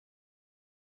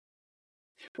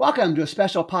Welcome to a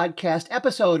special podcast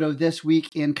episode of This Week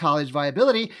in College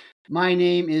Viability. My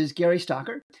name is Gary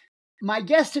Stocker. My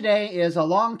guest today is a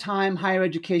longtime higher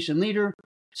education leader,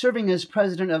 serving as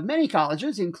president of many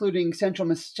colleges, including Central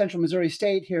Missouri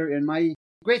State here in my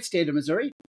great state of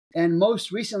Missouri, and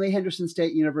most recently Henderson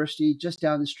State University just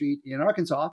down the street in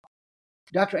Arkansas.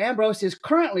 Dr. Ambrose is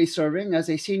currently serving as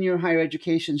a senior higher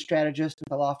education strategist with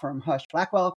the law firm Hush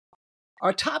Blackwell.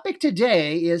 Our topic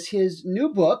today is his new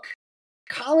book,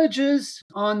 Colleges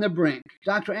on the Brink.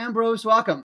 Dr. Ambrose,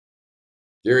 welcome.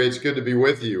 Gary, it's good to be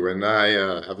with you, and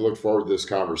I've looked forward to this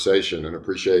conversation and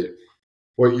appreciate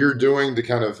what you're doing to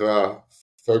kind of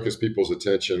focus people's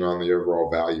attention on the overall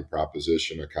value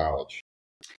proposition of college.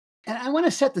 And I want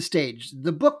to set the stage.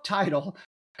 The book title,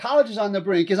 Colleges on the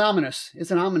Brink, is ominous.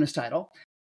 It's an ominous title.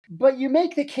 But you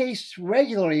make the case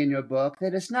regularly in your book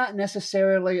that it's not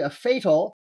necessarily a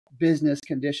fatal business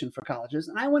condition for colleges.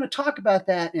 And I want to talk about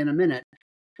that in a minute.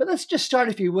 But let's just start,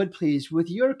 if you would, please, with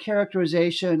your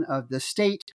characterization of the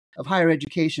state of higher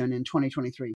education in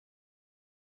 2023.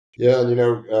 Yeah,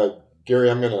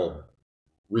 Gary, I'm going to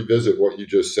revisit what you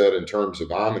just said in terms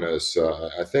of ominous.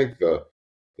 I think the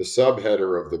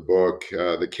subheader of the book,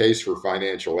 the case for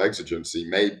financial exigency,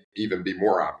 may even be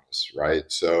more ominous,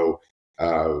 right? So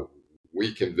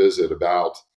we can visit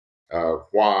about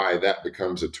why that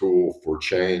becomes a tool for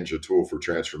change, a tool for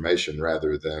transformation,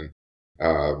 rather than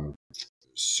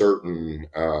certain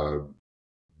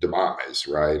demise,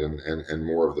 right? And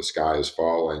more of the sky is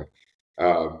falling.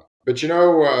 But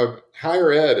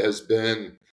higher ed has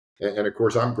been, and of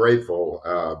course I'm grateful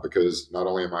because not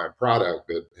only am I a product,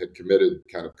 but had committed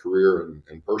kind of career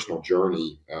and personal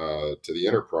journey to the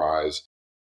enterprise,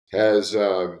 has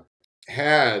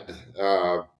had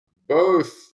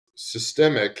both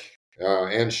systemic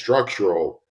and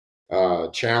structural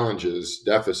challenges,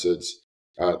 deficits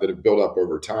that have built up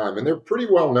over time. And they're pretty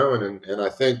well known. And I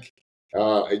think,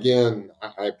 again,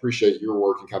 I appreciate your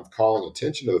work in kind of calling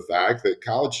attention to the fact that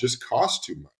college just costs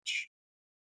too much.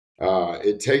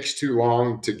 It takes too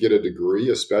long to get a degree,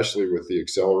 especially with the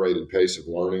accelerated pace of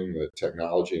learning that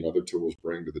technology and other tools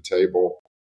bring to the table.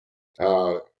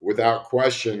 Without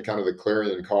question, kind of the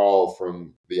clarion call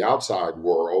from the outside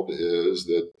world is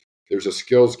that there's a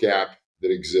skills gap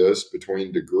that exists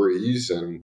between degrees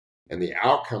and the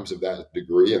outcomes of that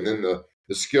degree, and then the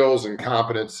skills and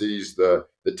competencies, the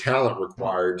talent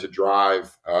required to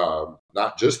drive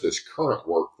not just this current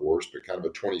workforce, but kind of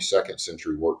a 22nd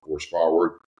century workforce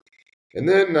forward. And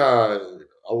then a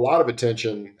lot of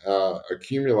attention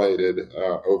accumulated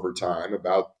over time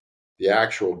about the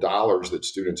actual dollars that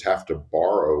students have to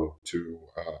borrow to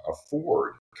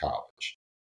afford college.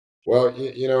 Well,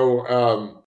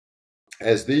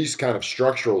 as these kind of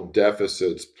structural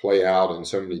deficits play out in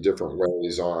so many different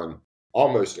ways on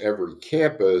almost every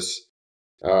campus,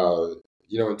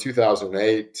 in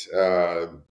 2008,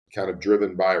 kind of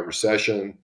driven by a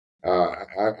recession,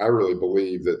 I really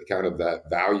believe that kind of that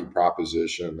value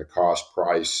proposition, the cost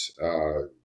price,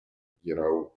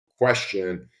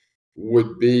 question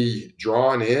would be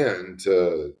drawn in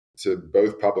to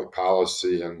both public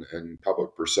policy and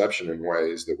public perception in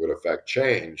ways that would affect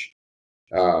change.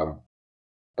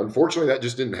 Unfortunately, that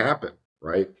just didn't happen,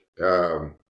 right?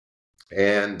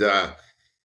 And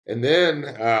then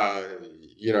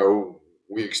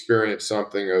we experienced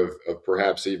something of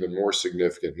perhaps even more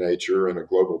significant nature in a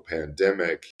global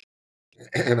pandemic.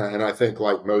 And I think,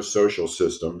 like most social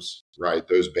systems, right,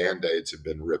 those Band-Aids have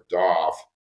been ripped off.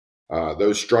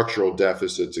 Those structural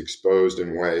deficits exposed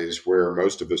in ways where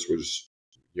most of us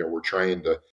were trained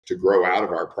to grow out of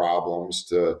our problems,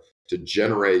 to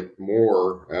generate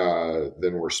more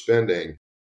than we're spending.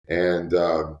 And,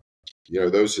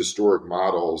 those historic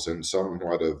models and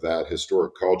somewhat of that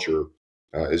historic culture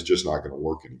is just not going to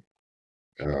work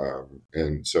anymore.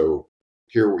 And so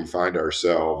here we find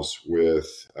ourselves with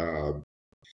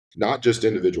not just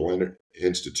individual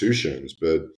institutions,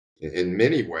 but in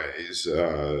many ways,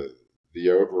 the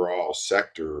overall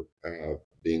sector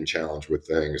being challenged with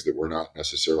things that we're not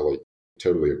necessarily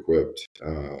totally equipped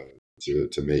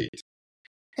to meet.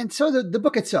 And so the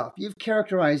book itself, you've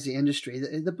characterized the industry.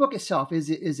 The book itself, is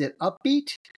it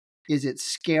upbeat? Is it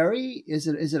scary? Is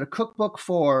it a cookbook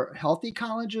for healthy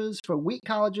colleges, for weak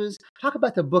colleges? Talk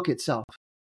about the book itself.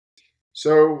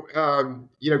 So,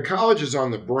 Colleges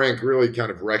on the Brink really kind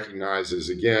of recognizes,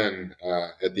 again,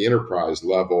 at the enterprise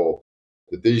level,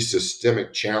 that these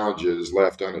systemic challenges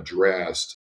left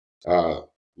unaddressed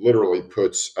literally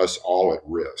puts us all at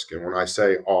risk. And when I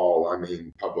say all, I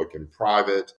mean public and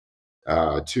private,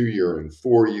 2-year and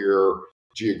 4-year,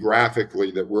 geographically,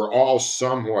 that we're all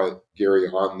somewhat, Gary,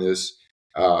 on this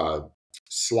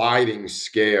sliding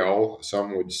scale.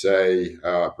 Some would say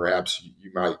perhaps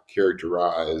you might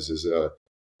characterize as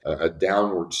a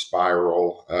downward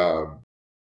spiral.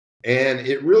 And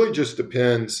it really just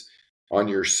depends on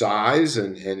your size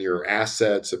and your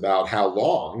assets about how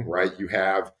long, right, you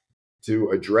have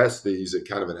to address these at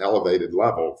kind of an elevated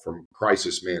level, from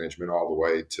crisis management all the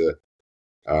way to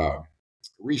uh,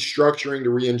 restructuring to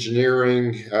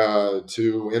reengineering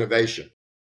to innovation.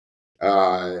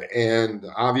 And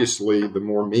obviously, the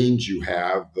more means you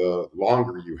have, the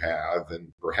longer you have,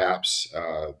 and perhaps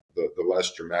the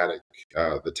less dramatic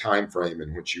the time frame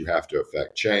in which you have to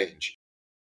affect change.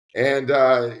 And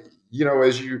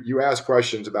as you ask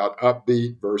questions about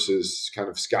upbeat versus kind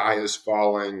of sky is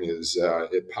falling, is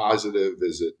it positive?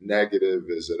 Is it negative?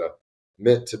 Is it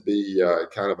meant to be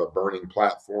kind of a burning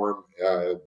platform,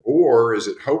 or is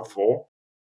it hopeful?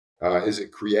 Is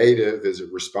it creative? Is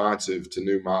it responsive to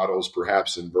new models,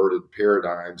 perhaps inverted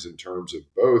paradigms in terms of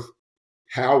both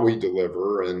how we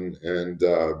deliver and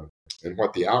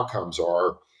what the outcomes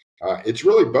are? It's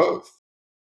really both.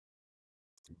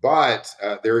 But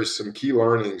there is some key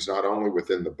learnings, not only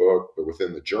within the book, but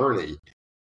within the journey,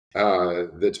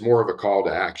 that's more of a call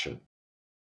to action.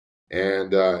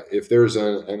 And if there's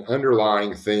an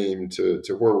underlying theme to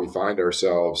where we find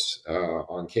ourselves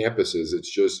on campuses,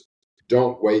 it's just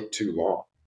don't wait too long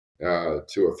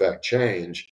to affect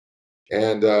change.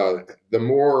 And the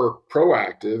more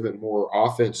proactive and more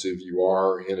offensive you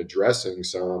are in addressing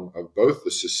some of both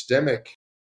the systemic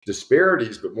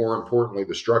disparities, but more importantly,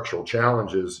 the structural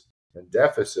challenges and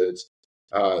deficits,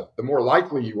 the more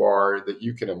likely you are that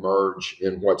you can emerge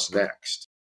in what's next.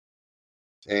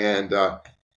 And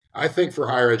I think for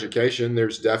higher education,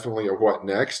 there's definitely a what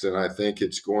next. And I think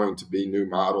it's going to be new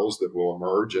models that will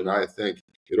emerge. And I think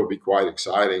it'll be quite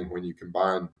exciting when you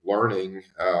combine learning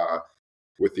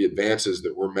with the advances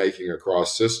that we're making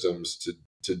across systems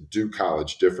to do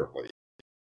college differently.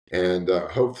 And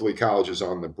hopefully, Colleges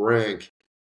on the Brink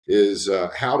is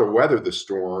how to weather the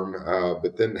storm,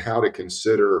 but then how to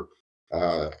consider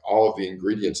all of the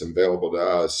ingredients available to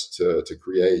us to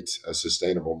create a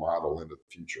sustainable model into the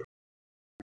future.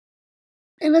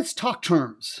 And let's talk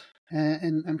terms.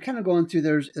 And I'm kind of going through,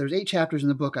 there's 8 chapters in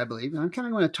the book, I believe. And I'm kind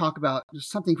of going to talk about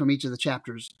something from each of the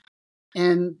chapters.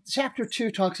 And chapter 2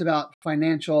 talks about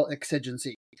financial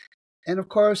exigency. And of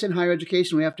course, in higher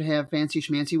education, we have to have fancy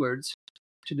schmancy words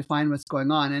to define what's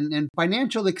going on. And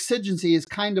financial exigency is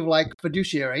kind of like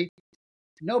fiduciary.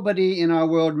 Nobody in our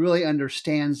world really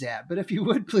understands that. But if you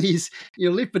would please,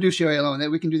 leave fiduciary alone. That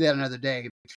we can do that another day.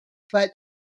 But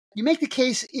you make the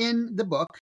case in the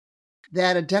book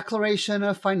that a declaration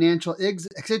of financial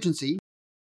exigency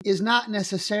is not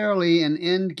necessarily an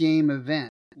end game event.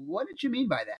 What did you mean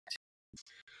by that?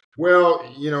 Well,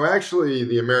 actually,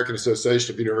 the American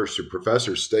Association of University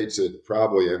Professors states it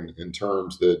probably in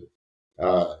terms that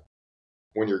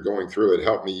when you're going through it,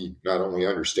 help me not only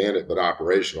understand it, but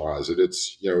operationalize it.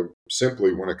 It's,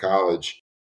 simply when a college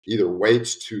either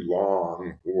waits too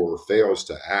long or fails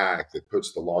to act, that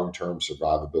puts the long-term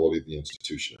survivability of the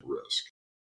institution at risk.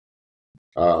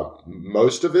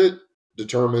 Most of it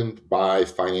determined by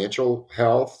financial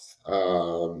health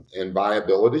and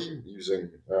viability, using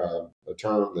a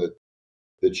term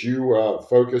that you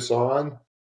focus on.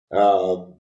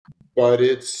 But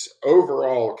it's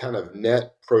overall kind of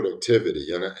net productivity.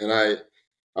 And I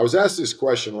was asked this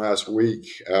question last week,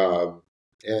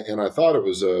 and I thought it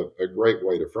was a great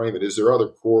way to frame it. Is there other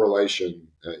correlation,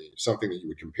 something that you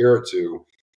would compare it to?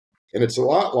 And it's a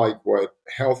lot like what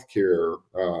healthcare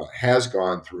has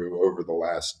gone through over the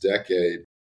last decade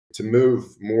to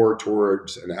move more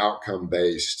towards an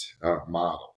outcome-based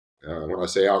model. When I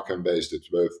say outcome-based, it's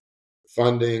both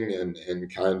funding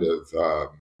and kind of,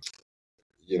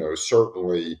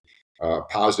 certainly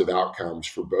positive outcomes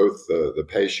for both the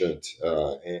patient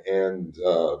and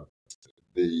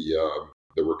the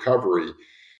recovery.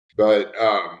 But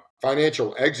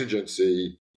financial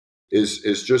exigency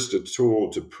is just a tool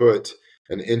to put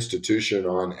an institution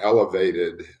on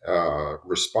elevated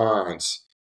response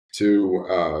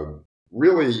to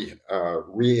really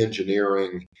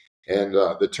re-engineering. And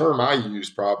the term I use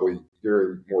probably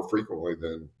very more frequently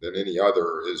than any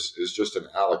other is just an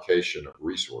allocation of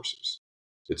resources.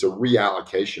 It's a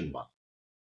reallocation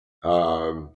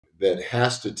model that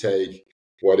has to take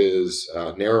what is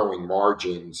narrowing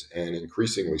margins and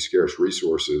increasingly scarce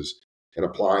resources and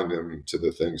applying them to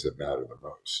the things that matter the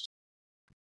most.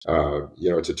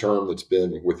 It's a term that's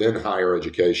been within higher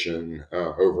education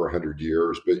over 100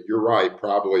 years, but you're right,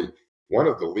 probably one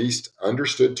of the least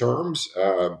understood terms.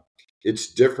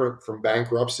 It's different from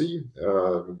bankruptcy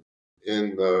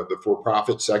in the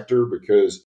for-profit sector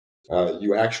because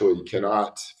you actually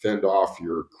cannot fend off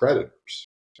your creditors.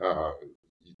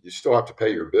 You still have to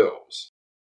pay your bills.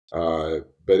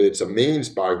 But it's a means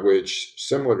by which,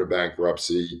 similar to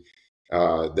bankruptcy,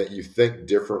 that you think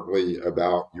differently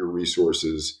about your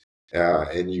resources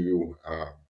and you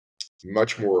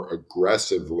much more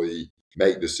aggressively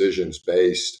make decisions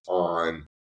based on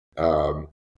um,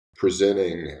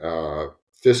 presenting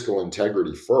fiscal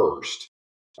integrity first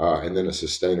and then a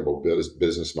sustainable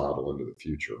business model into the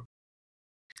future.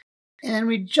 And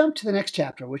we jump to the next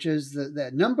chapter, which is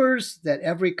the numbers that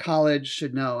every college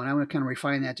should know. And I want to kind of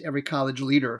refine that to every college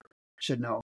leader should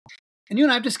know. And you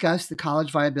and I have discussed the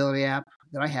college viability app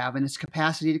that I have and its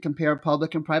capacity to compare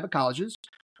public and private colleges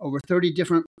over 30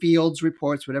 different fields,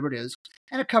 reports, whatever it is.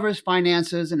 And it covers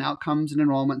finances and outcomes and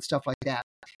enrollment and stuff like that.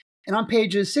 And on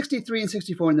pages 63 and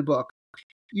 64 in the book,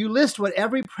 you list what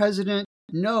every president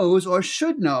knows or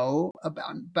should know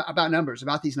about numbers,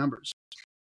 about these numbers.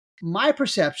 My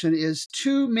perception is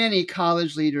too many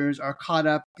college leaders are caught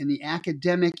up in the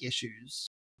academic issues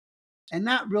and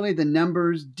not really the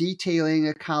numbers detailing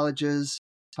a college's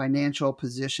financial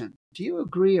position. Do you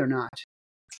agree or not?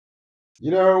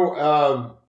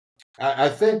 I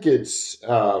think it's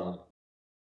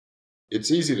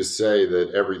easy to say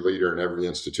that every leader and every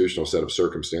institutional set of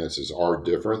circumstances are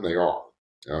different. They are.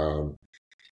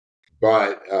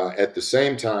 But at the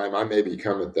same time, I maybe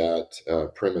come at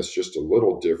that premise just a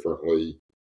little differently.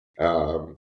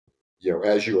 Um,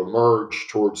 as you emerge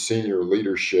towards senior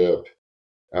leadership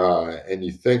and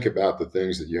you think about the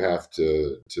things that you have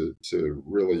to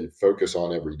really focus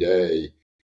on every day,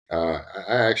 I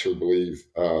actually believe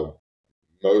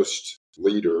most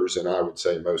leaders, and I would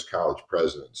say most college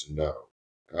presidents, know.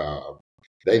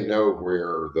 They know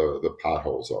where the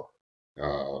potholes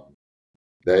are.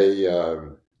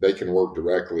 They can work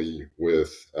directly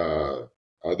with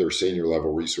other senior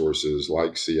level resources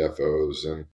like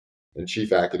CFOs and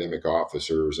chief academic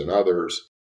officers and others.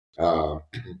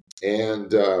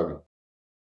 And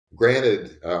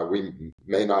granted, we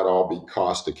may not all be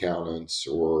cost accountants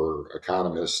or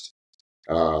economists,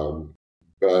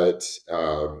 but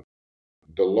the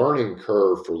learning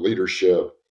curve for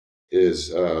leadership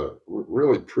is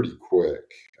really pretty quick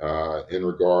in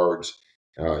regards.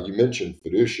 You mentioned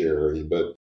fiduciary,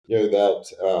 but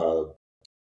that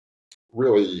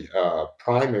really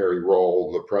primary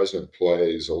role the president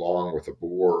plays along with the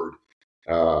board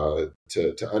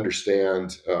to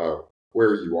understand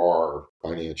where you are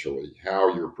financially,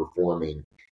 how you're performing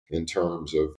in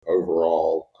terms of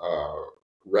overall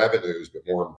revenues, but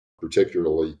more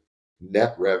particularly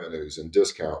net revenues and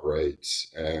discount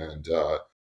rates, and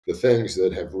the things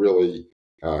that have really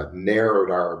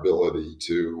narrowed our ability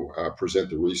to present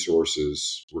the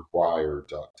resources required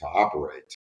to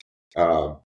operate.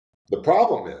 The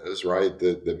problem is, right,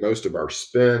 that most of our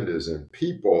spend is in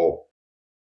people.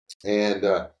 And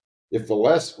if the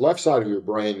left side of your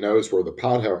brain knows where the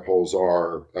potholes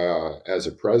are as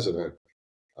a president,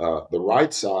 the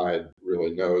right side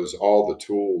really knows all the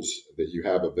tools that you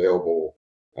have available.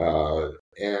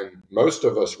 And most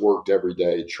of us worked every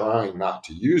day trying not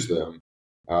to use them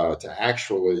to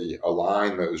actually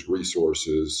align those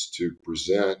resources to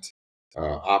present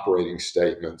operating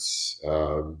statements.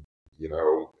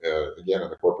 Again, in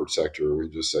the corporate sector, we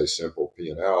just say simple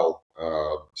P&L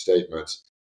statements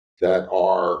that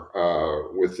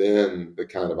are within the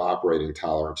kind of operating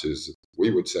tolerances we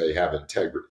would say have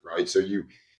integrity, right? So you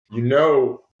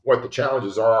know what the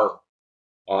challenges are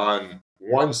on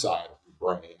one side of the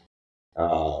brain,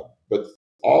 but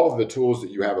all of the tools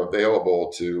that you have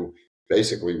available to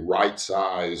basically right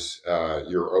size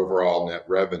your overall net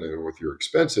revenue with your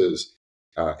expenses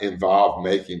involve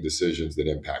making decisions that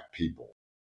impact people.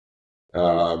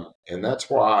 And that's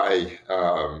why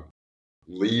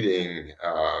leading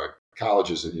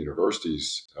colleges and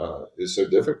universities is so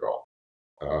difficult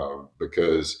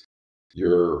because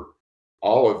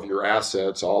all of your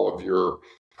assets, all of your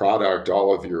product,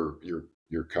 all of your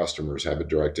customers have a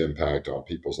direct impact on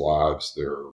people's lives,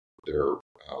 their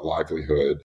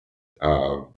livelihood,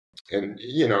 and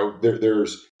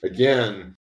there's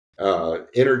again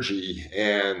energy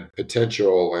and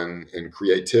potential and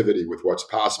creativity with what's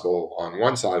possible on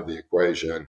one side of the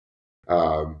equation.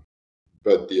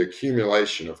 But the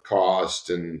accumulation of cost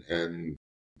and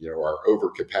our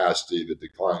overcapacity, the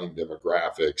declining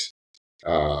demographics,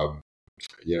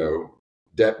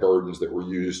 debt burdens that were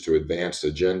used to advance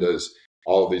agendas,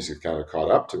 all of these have kind of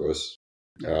caught up to us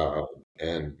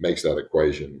and makes that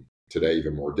equation today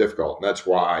even more difficult. And that's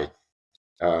why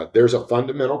there's a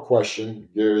fundamental question,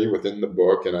 Gary, within the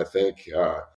book, and I think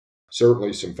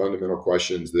certainly some fundamental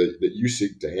questions that you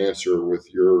seek to answer with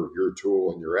your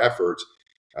tool and your efforts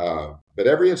But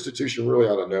every institution really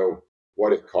ought to know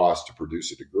what it costs to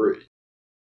produce a degree.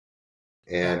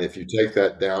 And if you take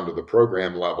that down to the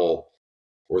program level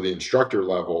or the instructor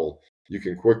level, you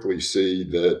can quickly see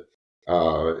that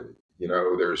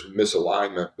there's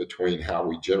misalignment between how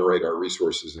we generate our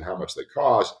resources and how much they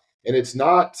cost. And it is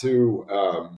not to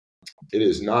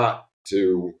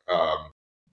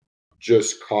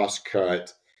just cost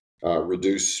cut,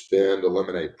 reduce spend,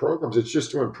 eliminate programs. It's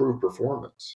just to improve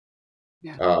performance.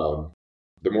 Yeah.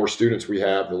 The more students we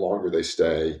have, the longer they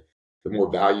stay, the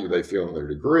more value they feel in their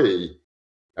degree.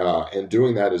 And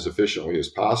doing that as efficiently as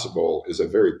possible is a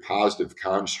very positive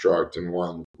construct, and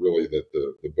one really that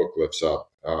the book lifts up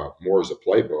more as a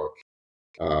playbook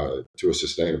to a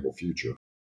sustainable future.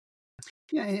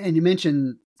 Yeah, and you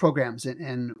mentioned programs,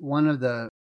 and one of the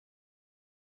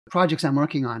projects I'm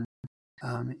working on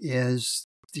is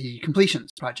the completions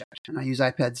project. And I use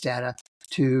IPED's data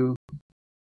to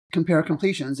compare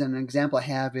completions. And an example I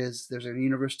have is there's a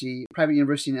private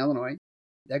university in Illinois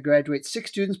that graduates 6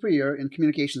 students per year in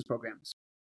communications programs,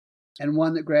 and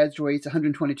one that graduates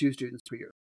 122 students per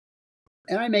year.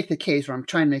 And I make the case, or I'm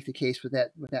trying to make the case with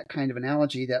that kind of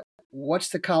analogy, that what's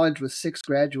the college with 6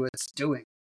 graduates doing?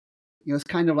 It's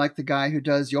kind of like the guy who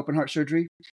does the open heart surgery.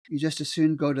 You just as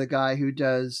soon go to the guy who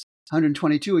does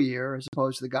 122 a year as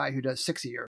opposed to the guy who does 6 a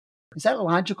year. Is that a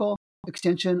logical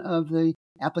extension of the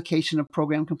application of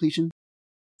program completion?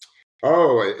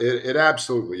 Oh, it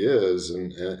absolutely is.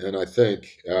 And I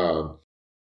think, for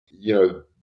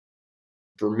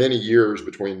many years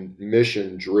between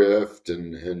mission drift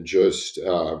and just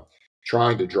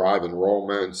trying to drive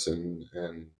enrollments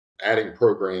and adding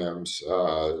programs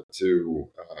to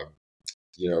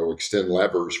extend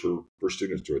levers for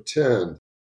students to attend,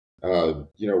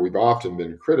 we've often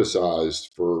been criticized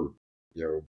for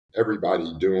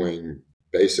everybody doing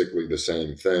basically the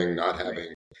same thing, not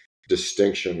having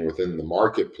distinction within the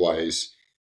marketplace.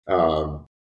 And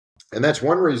that's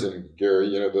one reason, Gary,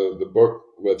 the book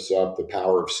lifts up the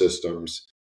power of systems,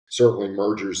 certainly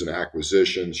mergers and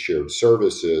acquisitions, shared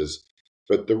services,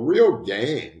 but the real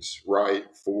gains, right,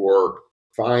 for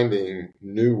finding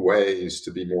new ways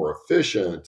to be more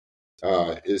efficient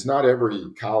is not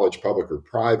every college, public or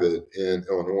private in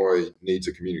Illinois needs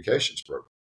a communications program.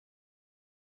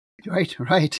 Right.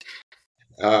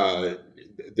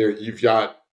 You've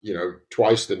got,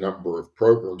 twice the number of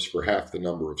programs for half the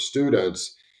number of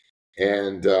students.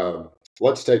 And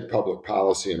let's take public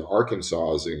policy in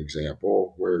Arkansas as an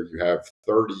example, where you have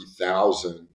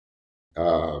 30,000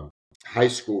 high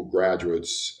school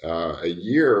graduates a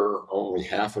year. Only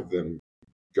half of them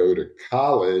go to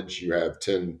college. You have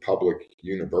 10 public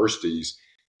universities.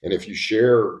 And if you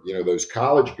share, those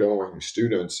college-going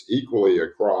students equally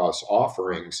across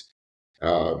offerings,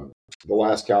 the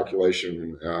last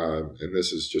calculation, and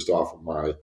this is just off of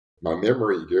my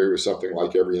memory, Gary, was something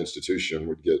like every institution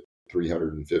would get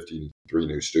 353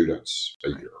 new students a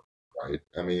year, right?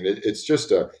 I mean, it's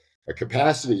just a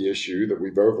capacity issue that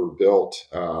we've overbuilt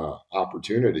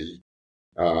opportunity.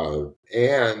 You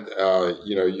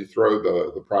throw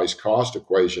the price cost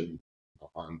equation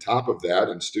on top of that,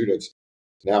 and students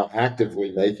now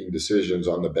actively making decisions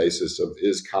on the basis of,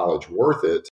 is college worth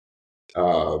it?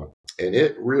 And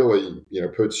it really,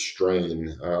 puts strain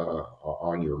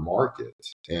on your market.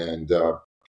 And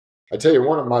I tell you,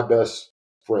 one of my best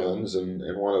friends and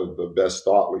one of the best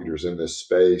thought leaders in this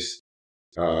space,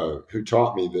 who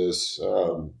taught me this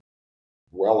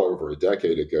well over a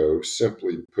decade ago,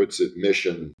 simply puts it: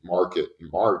 mission, market,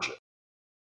 and margin.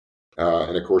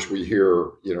 And of course, we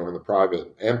hear, in the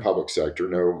private and public sector,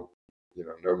 no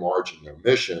margin, no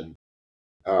mission.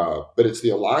 But it's the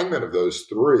alignment of those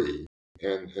three.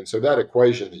 And so that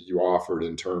equation that you offered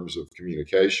in terms of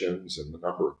communications and the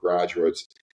number of graduates,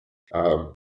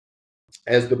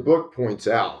 as the book points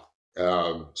out,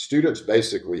 students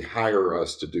basically hire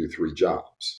us to do 3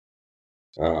 jobs.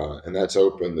 And that's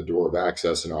open the door of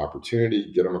access and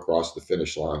opportunity, get them across the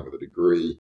finish line with a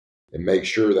degree, and make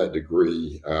sure that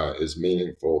degree is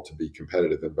meaningful to be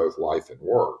competitive in both life and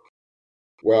work.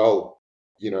 Well,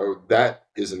 that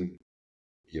isn't,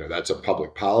 that's a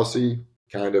public policy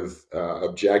kind of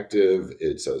objective.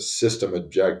 It's a system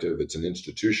objective. It's an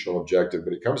institutional objective,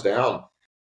 but it comes down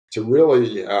to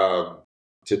really,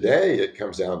 today, it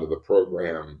comes down to the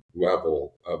program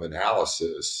level of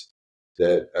analysis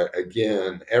that,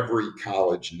 again, every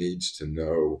college needs to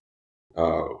know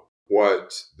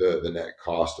what the net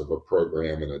cost of a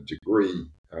program and a degree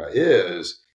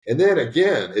is. And then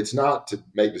again, it's not to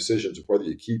make decisions of whether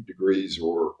you keep degrees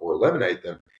or eliminate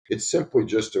them. It's simply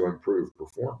just to improve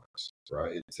performance,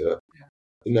 right? To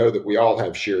know that we all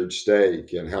have shared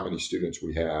stake in how many students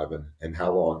we have and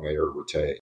how long they are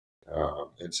retained.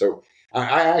 And so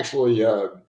I actually,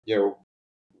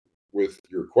 with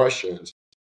your questions,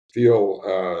 feel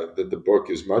that the book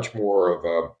is much more of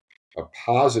a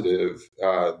positive.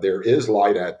 There is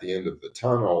light at the end of the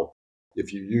tunnel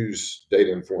if you use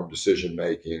data informed decision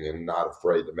making and not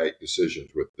afraid to make decisions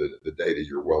with the data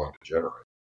you're willing to generate.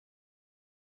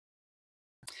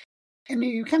 And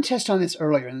you kind of touched on this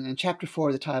earlier. In chapter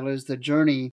 4, the title is The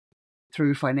Journey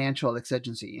Through Financial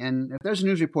Exigency. And if there's a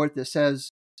news report that says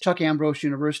Chuck Ambrose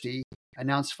University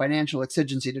announced financial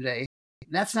exigency today,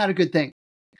 that's not a good thing.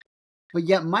 But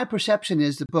yet my perception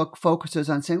is the book focuses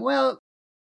on saying, well,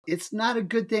 it's not a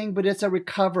good thing, but it's a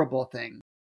recoverable thing.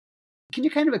 Can you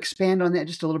kind of expand on that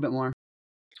just a little bit more?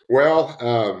 Well,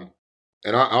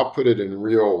 and I'll put it in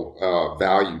real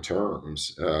value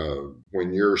terms.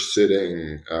 When you're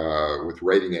sitting with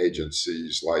rating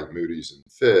agencies like Moody's and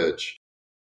Fitch,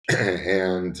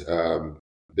 and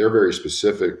they're very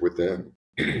specific within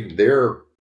their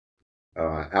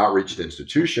outreach to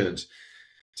institutions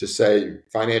to say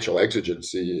financial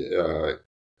exigency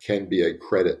can be a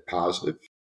credit positive.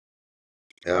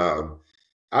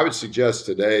 I would suggest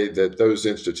today that those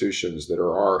institutions that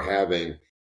are having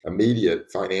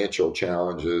immediate financial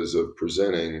challenges of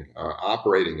presenting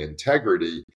operating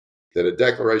integrity, that a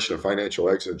declaration of financial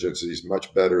exigency is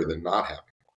much better than not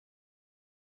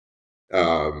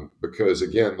having. Because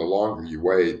again, the longer you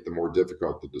wait, the more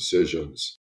difficult the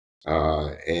decisions,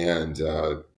 and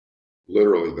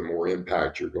literally the more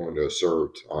impact you're going to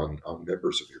assert on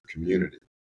members of your community.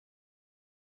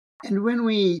 And when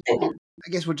I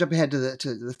guess we'll jump ahead to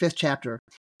the 5th chapter.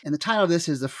 And the title of this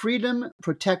is The Freedom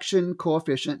Protection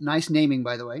Coefficient. Nice naming,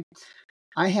 by the way.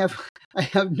 I have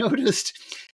noticed,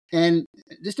 and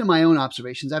just in my own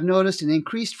observations, I've noticed an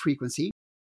increased frequency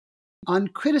on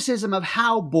criticism of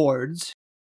how boards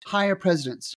hire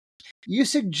presidents. You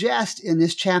suggest in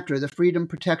this chapter, The Freedom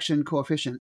Protection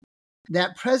Coefficient,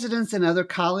 that presidents and other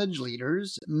college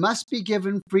leaders must be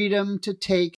given freedom to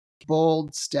take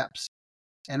bold steps.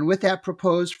 And with that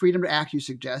proposed freedom to act, you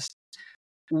suggest,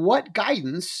 what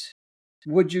guidance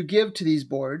would you give to these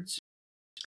boards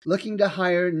looking to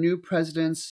hire new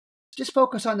presidents? Just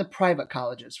focus on the private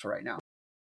colleges for right now.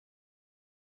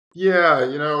 Yeah,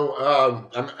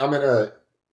 I'm going to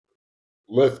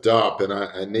lift up, and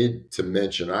I need to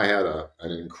mention I had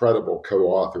an incredible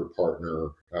co-author partner,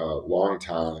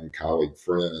 longtime colleague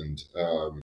friend,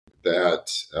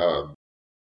 that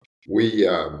we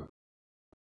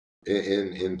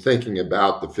in thinking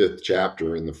about the 5th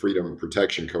chapter in the freedom and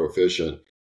protection coefficient.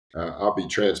 I'll be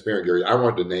transparent, Gary. I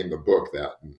wanted to name the book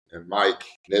that, and Mike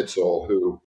Nitzel,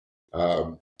 who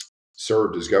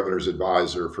served as governor's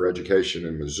advisor for education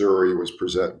in Missouri, was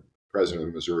president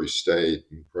of Missouri State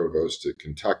and provost at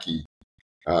Kentucky.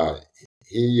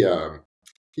 He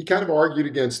kind of argued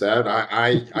against that.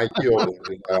 I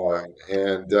yielded,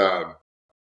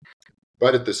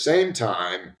 but at the same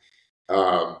time,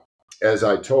 as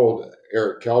I told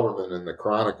Eric Kelderman in the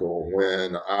Chronicle,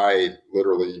 when I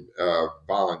literally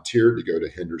volunteered to go to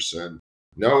Henderson,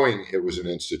 knowing it was an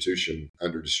institution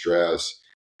under distress,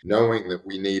 knowing that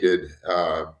we needed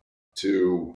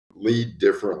to lead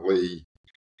differently,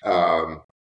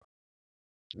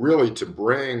 really to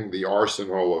bring the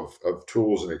arsenal of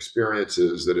tools and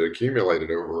experiences that had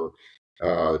accumulated over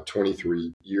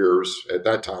 23 years, at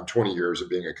that time, 20 years of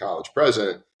being a college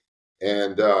president,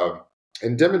 and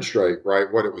demonstrate,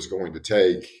 right, what it was going to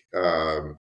take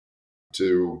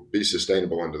to be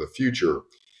sustainable into the future.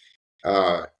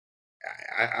 I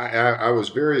was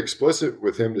very explicit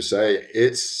with him to say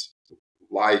it's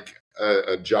like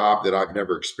a job that I've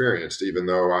never experienced, even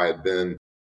though I had been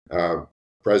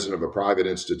president of a private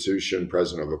institution,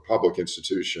 president of a public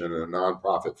institution, and a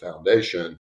nonprofit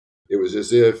foundation. It was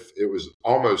as if it was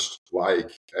almost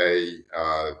like a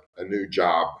new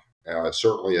job,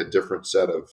 certainly a different set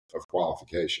of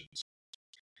qualifications,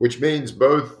 which means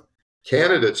both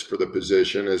candidates for the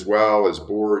position as well as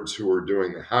boards who are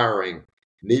doing the hiring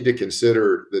need to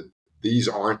consider that these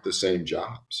aren't the same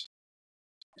jobs.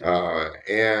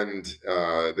 And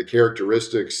the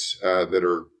characteristics that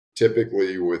are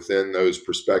typically within those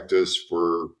prospectus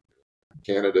for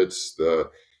candidates, the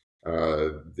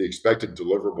expected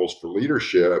deliverables for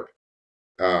leadership,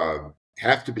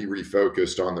 have to be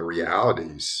refocused on the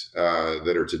realities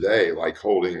that are today, like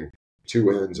holding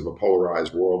two ends of a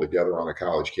polarized world together on a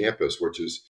college campus, which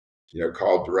is,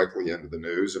 called directly into the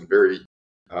news and very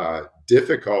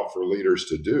difficult for leaders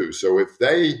to do. So if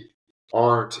they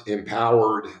aren't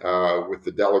empowered with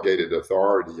the delegated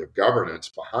authority of governance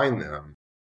behind them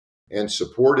and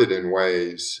supported in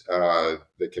ways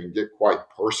that can get quite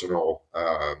personal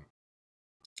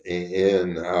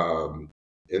in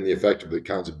in the effect of the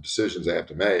kinds of decisions they have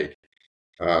to make,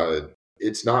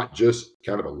 it's not just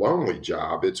kind of a lonely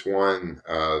job. It's one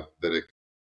that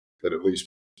at least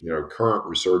current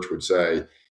research would say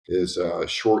is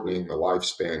shortening the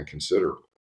lifespan considerably.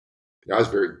 I was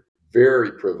very,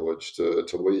 very privileged to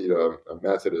lead a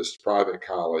Methodist private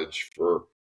college for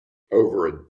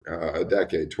over a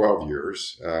decade, 12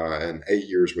 years, and 8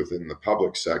 years within the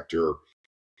public sector.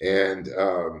 And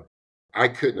I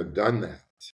couldn't have done that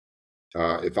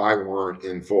if I weren't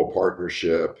in full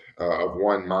partnership of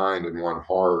one mind and one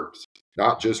heart,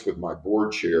 not just with my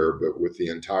board chair, but with the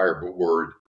entire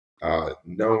board,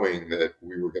 knowing that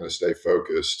we were going to stay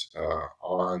focused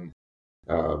on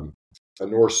a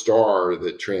North Star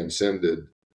that transcended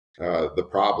the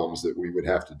problems that we would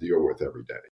have to deal with every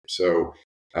day. So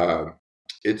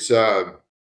it's I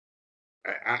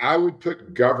would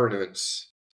put governance,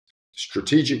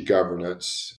 strategic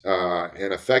governance,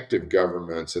 and effective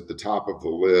governance at the top of the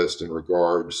list in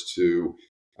regards to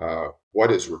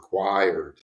what is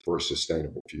required for a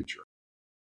sustainable future.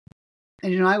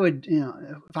 And I would,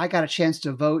 if I got a chance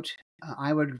to vote,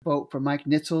 I would vote for Mike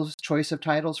Nitzel's choice of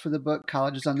titles for the book,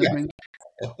 Colleges on the Brink.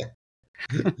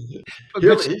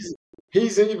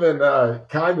 He's even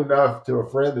kind enough to a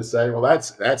friend to say, "Well,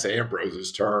 that's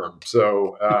Ambrose's term,"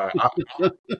 so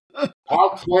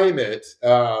I'll claim it.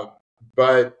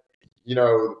 But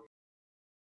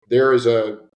there's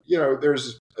a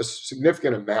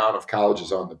significant amount of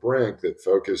Colleges on the Brink that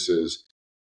focuses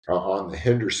on the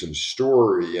Henderson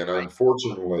story, and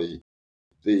unfortunately,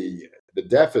 the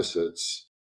deficits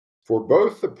for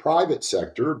both the private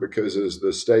sector, because as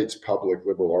the state's public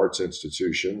liberal arts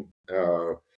institution,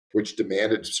 which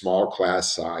demanded small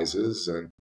class sizes and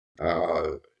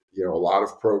a lot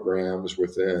of programs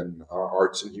within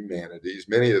arts and humanities,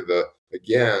 many of the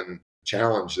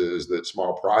challenges that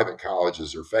small private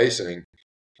colleges are facing,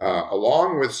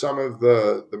 along with some of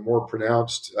the more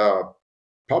pronounced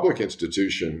public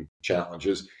institution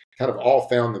challenges, kind of all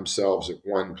found themselves at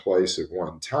one place at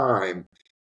one time.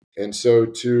 And so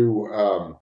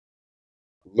to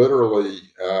literally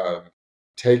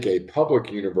take a public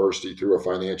university through a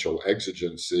financial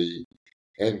exigency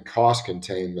and cost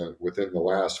containment within the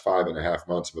last 5.5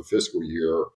 months of a fiscal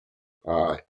year,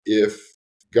 if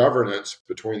governance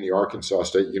between the Arkansas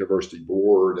State University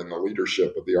Board and the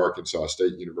leadership of the Arkansas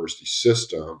State University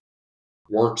system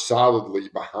weren't solidly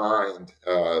behind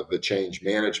the change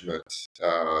management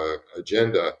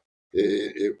agenda,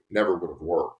 it never would have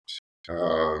worked.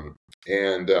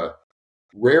 And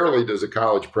rarely does a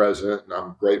college president, and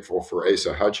I'm grateful for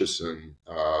Asa Hutchison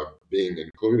being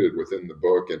included within the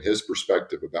book and his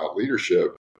perspective about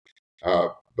leadership.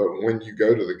 But when you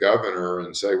go to the governor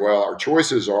and say, well, our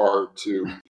choices are to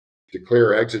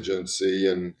declare exigency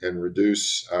and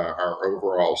reduce our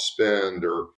overall spend,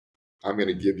 or I'm going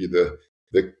to give you the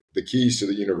keys to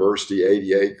the university,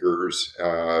 80 acres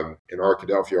in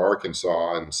Arkadelphia,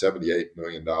 Arkansas, and $78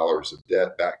 million of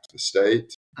debt back to the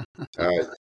state,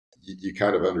 you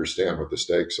kind of understand what the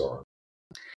stakes are.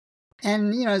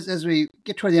 And, as we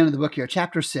get toward the end of the book here,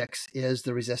 chapter 6 is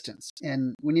the resistance.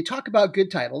 And when you talk about good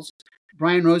titles,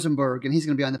 Brian Rosenberg, and he's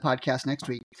going to be on the podcast next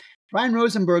week, Brian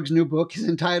Rosenberg's new book is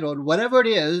entitled, Whatever It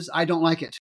Is, I Don't Like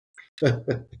It.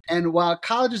 And while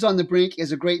Colleges on the Brink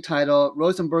is a great title,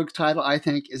 Rosenberg's title, I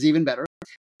think, is even better.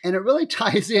 And it really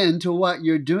ties into what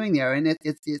you're doing there. And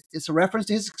it's a reference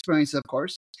to his experience, of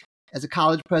course, as a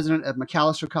college president of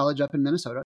McAllister College up in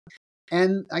Minnesota.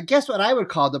 And I guess what I would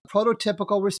call the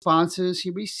prototypical responses he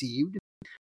received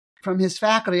from his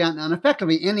faculty on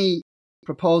effectively any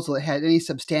proposal that had any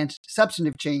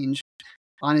substantive change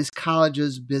on his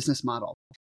college's business model.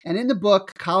 And in the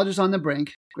book, Colleges on the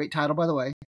Brink, great title, by the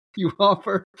way, you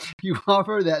offer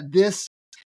that this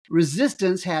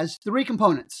resistance has 3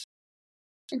 components.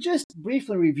 And just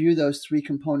briefly review those 3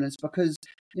 components, because,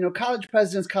 college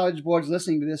presidents, college boards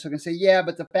listening to this are going to say, yeah,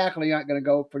 but the faculty aren't going to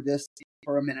go for this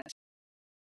for a minute.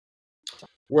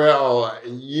 Well,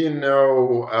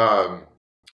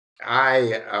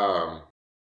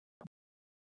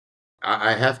 I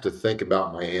have to think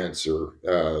about my answer,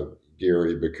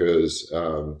 Gary, because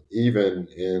even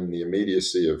in the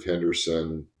immediacy of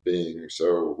Henderson being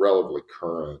so relatively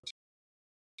current,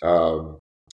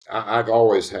 I've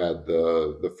always had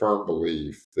the firm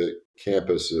belief that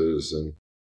campuses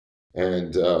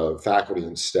and faculty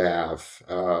and staff,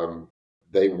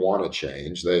 they want to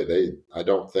change. I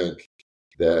don't think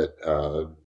that.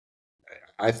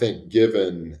 I think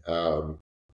given the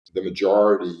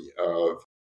majority of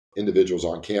individuals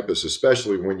on campus,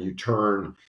 especially when you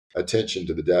turn attention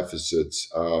to the deficits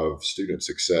of student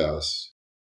success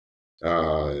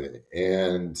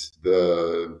and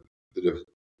the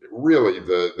really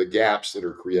the gaps that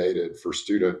are created for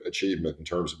student achievement in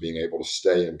terms of being able to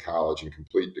stay in college and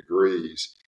complete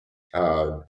degrees.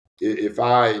 If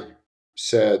I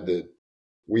said that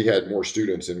we had more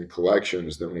students in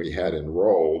collections than we had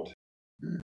enrolled,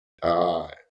 uh,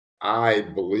 I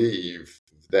believe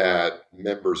that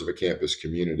members of a campus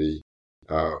community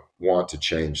want to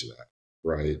change that,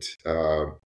 right?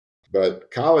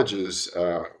 But colleges,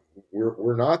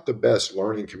 we're not the best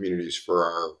learning communities for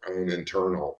our own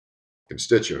internal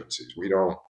constituencies. We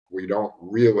don't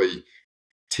really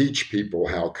teach people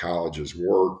how colleges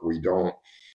work. We don't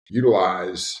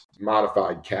utilize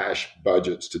modified cash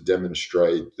budgets to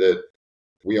demonstrate that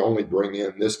we only bring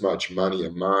in this much money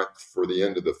a month for the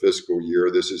end of the fiscal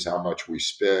year. This is how much we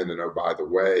spend. And oh, by the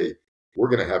way, we're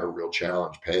going to have a real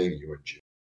challenge paying you in June.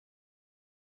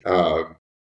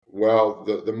 Well,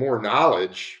 the more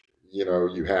knowledge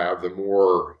you have, the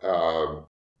more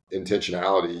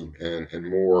intentionality and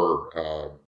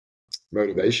more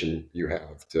motivation you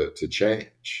have to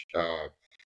change.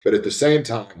 But at the same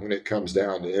time, when it comes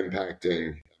down to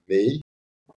impacting me,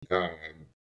 um,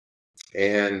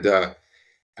 and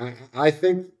I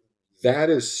think that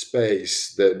is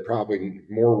space that probably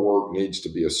more work needs to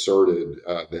be asserted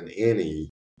than any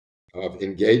of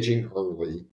engaging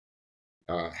early,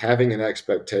 having an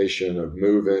expectation of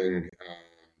moving,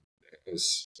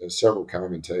 as several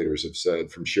commentators have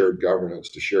said, from shared governance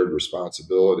to shared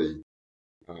responsibility.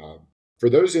 Uh, for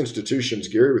those institutions,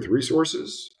 Gary, with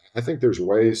resources, I think there's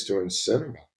ways to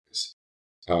incentivize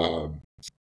uh,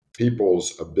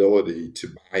 people's ability to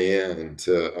buy in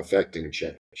to affecting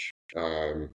change.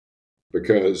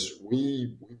 Because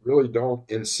we really don't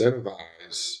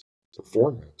incentivize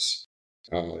performance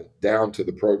down to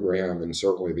the program and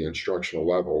certainly the instructional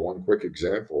level. One quick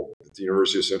example, at the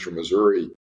University of Central Missouri,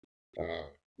 uh,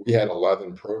 we had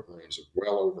 11 programs of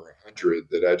well over 100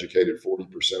 that educated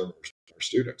 40% of our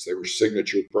students. They were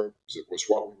signature programs. It was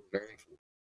what we were known for.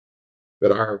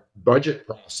 But our budget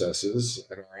processes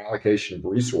and our allocation of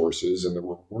resources and the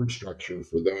reward structure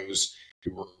for those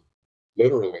who were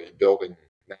literally building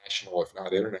national, if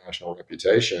not international,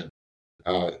 reputation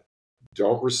uh,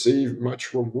 don't receive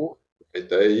much reward. Right?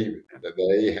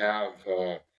 They have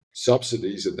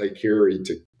subsidies that they carry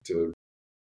to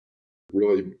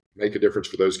really make a difference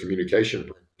for those communication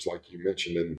programs, like you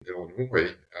mentioned in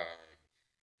Illinois.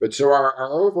 But so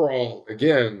our overall,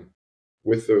 again,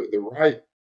 with the right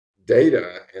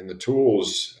data and the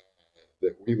tools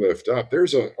that we lift up,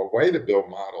 there's a way to build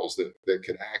models that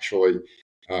could actually,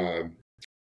 um,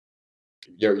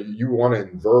 you want to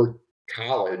invert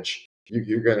college,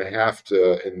 you're going to have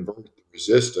to invert the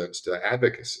resistance to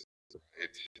advocacy, right?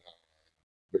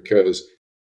 Because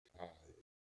uh,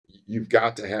 you've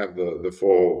got to have the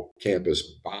full campus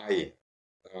buy-in.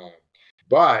 Uh,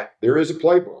 but there is a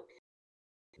playbook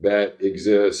that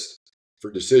exists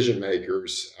for decision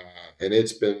makers, and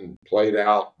it's been played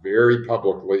out very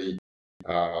publicly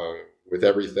uh, with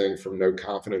everything from no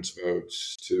confidence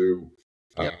votes to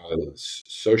Yep.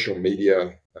 social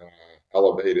media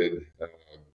elevated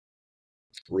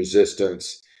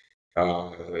resistance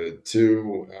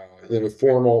to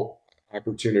formal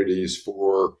opportunities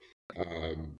for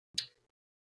um,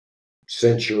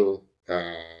 censure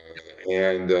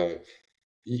and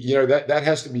that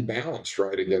has to be balanced,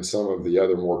 right, against some of the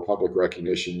other more public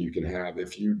recognition you can have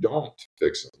if you don't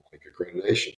fix them, like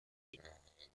accreditation,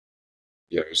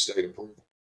 state approval.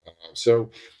 So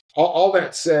all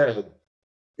that said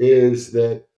is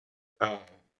that uh,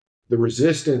 the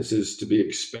resistance is to be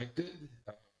expected,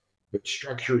 but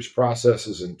structures,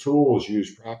 processes, and tools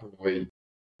used properly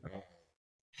uh,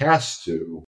 has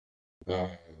to uh,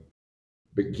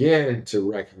 begin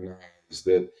to recognize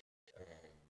that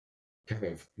kind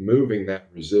of moving that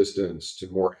resistance to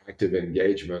more active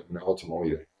engagement and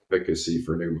ultimately to advocacy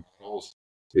for new models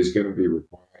is going to be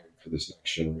required for this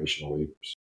next generation of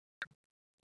leaders.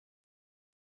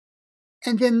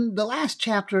 And then the last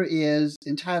chapter is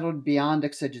entitled Beyond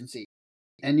Exigency.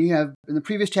 And you have, in the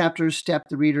previous chapters, stepped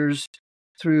the readers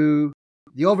through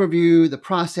the overview, the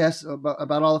process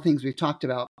about all the things we've talked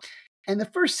about. And the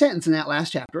first sentence in that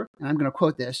last chapter, and I'm going to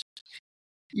quote this,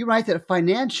 you write that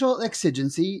financial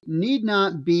exigency need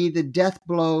not be the death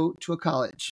blow to a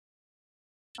college.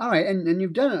 All right, and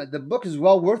you've done it. The book is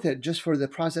well worth it just for the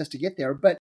process to get there,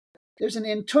 but there's an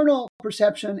internal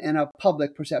perception and a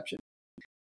public perception.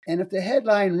 And if the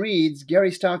headline reads,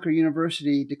 Gary Stocker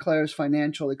University declares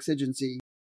financial exigency,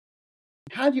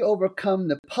 how do you overcome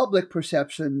the public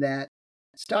perception that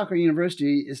Stocker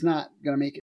University is not going to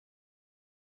make it?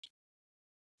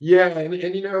 Yeah, and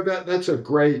that's a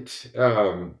great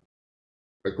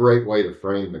way to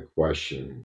frame the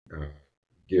question,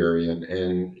 Gary.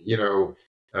 And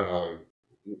uh,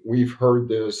 we've heard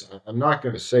this. I'm not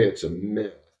going to say it's a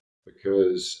myth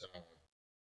because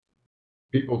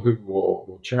people who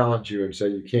will challenge you and say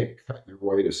you can't cut your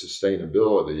way to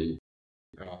sustainability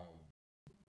um,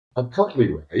 are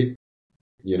partly right,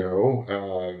 you know.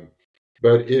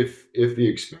 But if the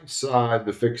expense side,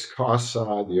 the fixed cost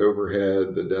side, the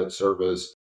overhead, the debt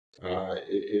service,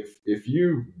 if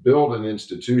you build an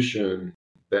institution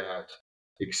that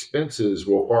expenses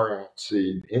will far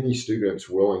exceed any student's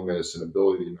willingness and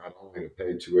ability not only to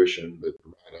pay tuition but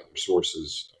provide other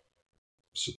sources of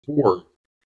support,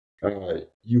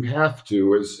 you have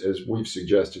to, as we've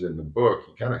suggested in the book,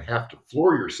 you kind of have to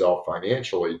floor yourself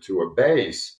financially to a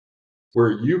base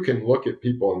where you can look at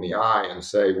people in the eye and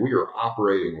say, we are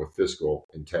operating with fiscal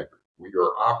integrity. We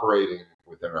are operating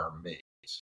within our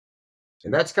means.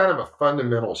 And that's kind of a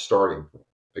fundamental starting point.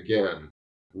 Again,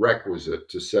 requisite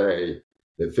to say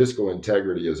that fiscal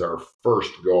integrity is our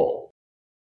first goal.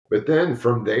 But then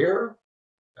from there,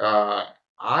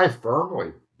 I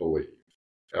firmly believe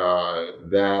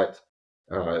that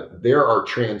there are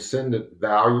transcendent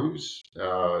values.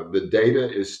 The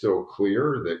data is still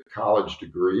clear that college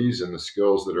degrees and the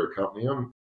skills that accompany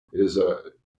them is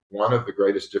one of the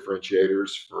greatest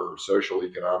differentiators for social,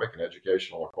 economic, and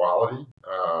educational equality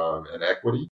and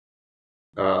equity.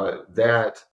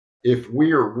 That if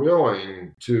we are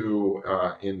willing to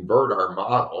invert our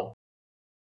model,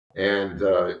 and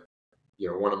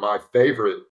one of my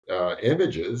favorite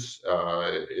images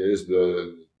is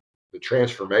the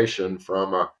transformation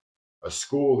from a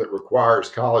school that requires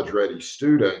college ready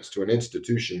students to an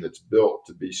institution that's built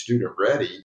to be student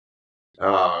ready.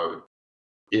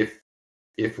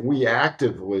 If we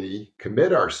actively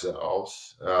commit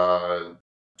ourselves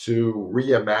to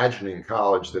reimagining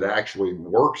college that actually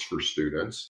works for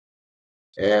students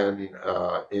and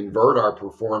invert our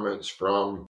performance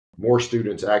from more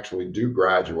students actually do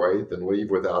graduate than leave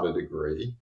without a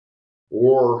degree,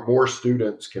 or more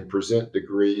students can present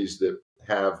degrees that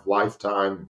have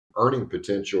lifetime earning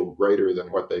potential greater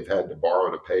than what they've had to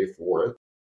borrow to pay for it.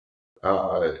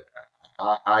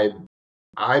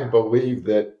 I believe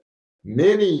that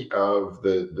many of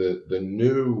the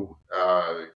new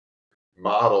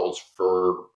models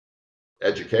for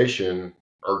education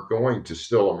are going to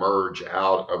still emerge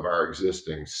out of our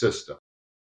existing system.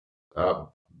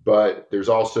 But there's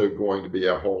also going to be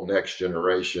a whole next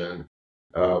generation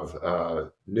of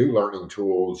new learning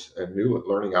tools and new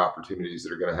learning opportunities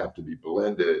that are going to have to be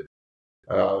blended.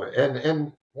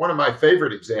 And one of my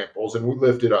favorite examples, and we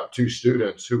lifted up two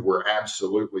students who were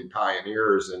absolutely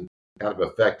pioneers and kind of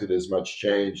affected as much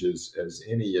change as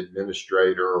any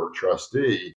administrator or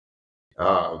trustee.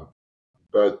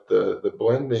 But the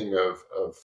blending of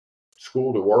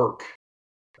school to work,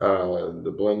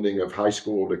 the blending of high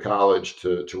school to college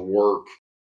to work,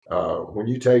 when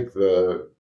you take the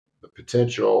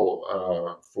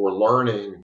potential for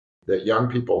learning that young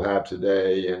people have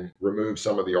today and remove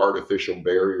some of the artificial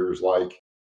barriers like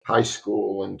high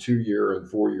school and 2-year and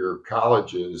 4-year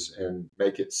colleges and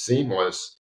make it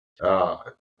seamless,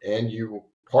 and you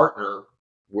partner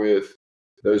with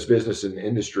those business and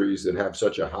industries that have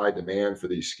such a high demand for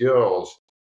these skills,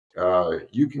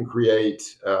 you can create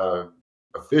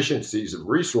efficiencies of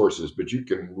resources, but you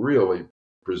can really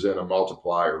present a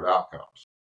multiplier of outcomes.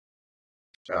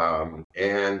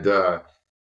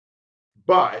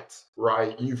 But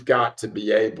right, you've got to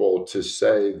be able to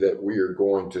say that we are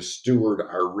going to steward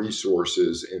our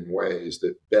resources in ways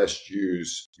that best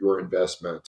use your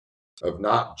investment of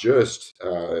not just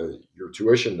your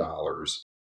tuition dollars,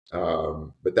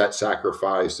 but that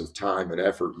sacrifice of time and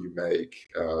effort you make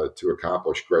to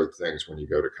accomplish great things when you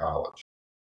go to college.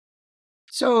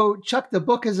 So, Chuck, the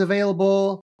book is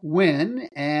available when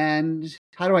and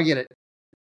how do I get it?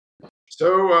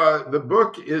 So the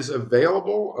book is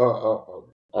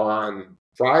available on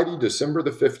Friday, December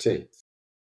the 15th.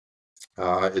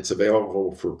 It's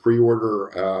available for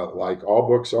pre-order like all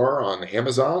books are on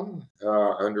Amazon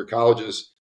under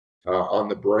Colleges on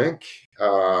the Brink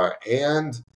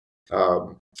and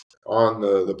on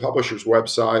the publisher's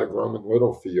website of Roman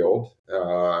Littlefield.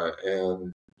 And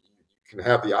you can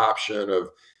have the option of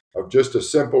just a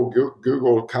simple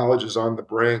Google Colleges on the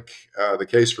Brink, the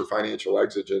case for financial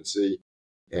exigency,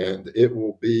 and it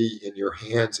will be in your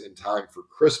hands in time for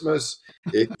Christmas.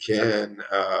 It can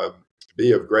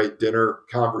be of great dinner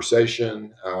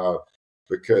conversation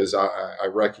because I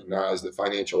recognize that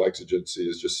financial exigency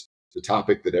is just the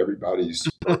topic that everybody's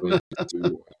burning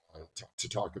to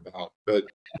talk about. But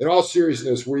in all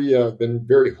seriousness, we have been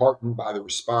very heartened by the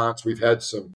response. We've had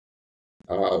some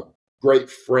great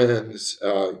friends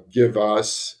give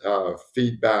us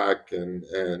feedback and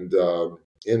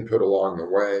input along the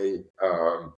way.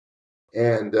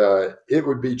 And it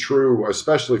would be true,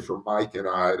 especially for Mike and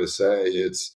I, to say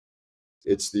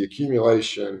it's the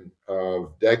accumulation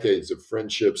of decades of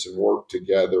friendships and work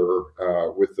together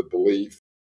with the belief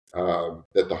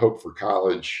that the hope for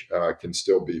college can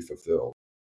still be fulfilled.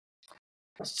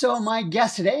 So my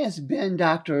guest today has been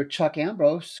Dr. Chuck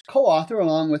Ambrose, co-author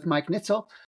along with Mike Nitzel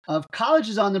of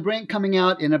Colleges on the Brink, coming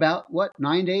out in about,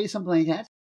 9 days, something like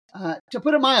that. To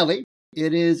put it mildly,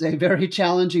 it is a very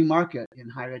challenging market in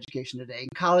higher education today.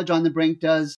 College on the Brink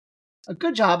does a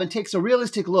good job and takes a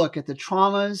realistic look at the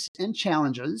traumas and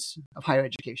challenges of higher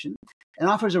education and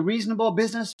offers a reasonable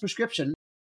business prescription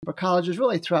for colleges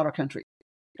really throughout our country.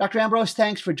 Dr. Ambrose,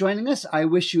 thanks for joining us. I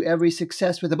wish you every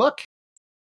success with the book.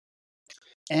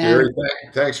 Gary,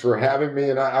 thanks for having me.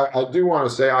 And I do want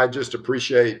to say I just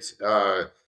appreciate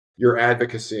your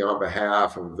advocacy on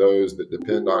behalf of those that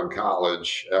depend on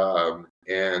college,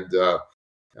 and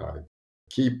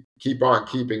keep on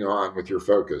keeping on with your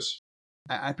focus.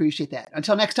 I appreciate that.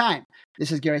 Until next time,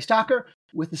 this is Gary Stocker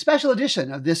with the special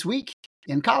edition of This Week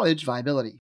in College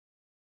Viability.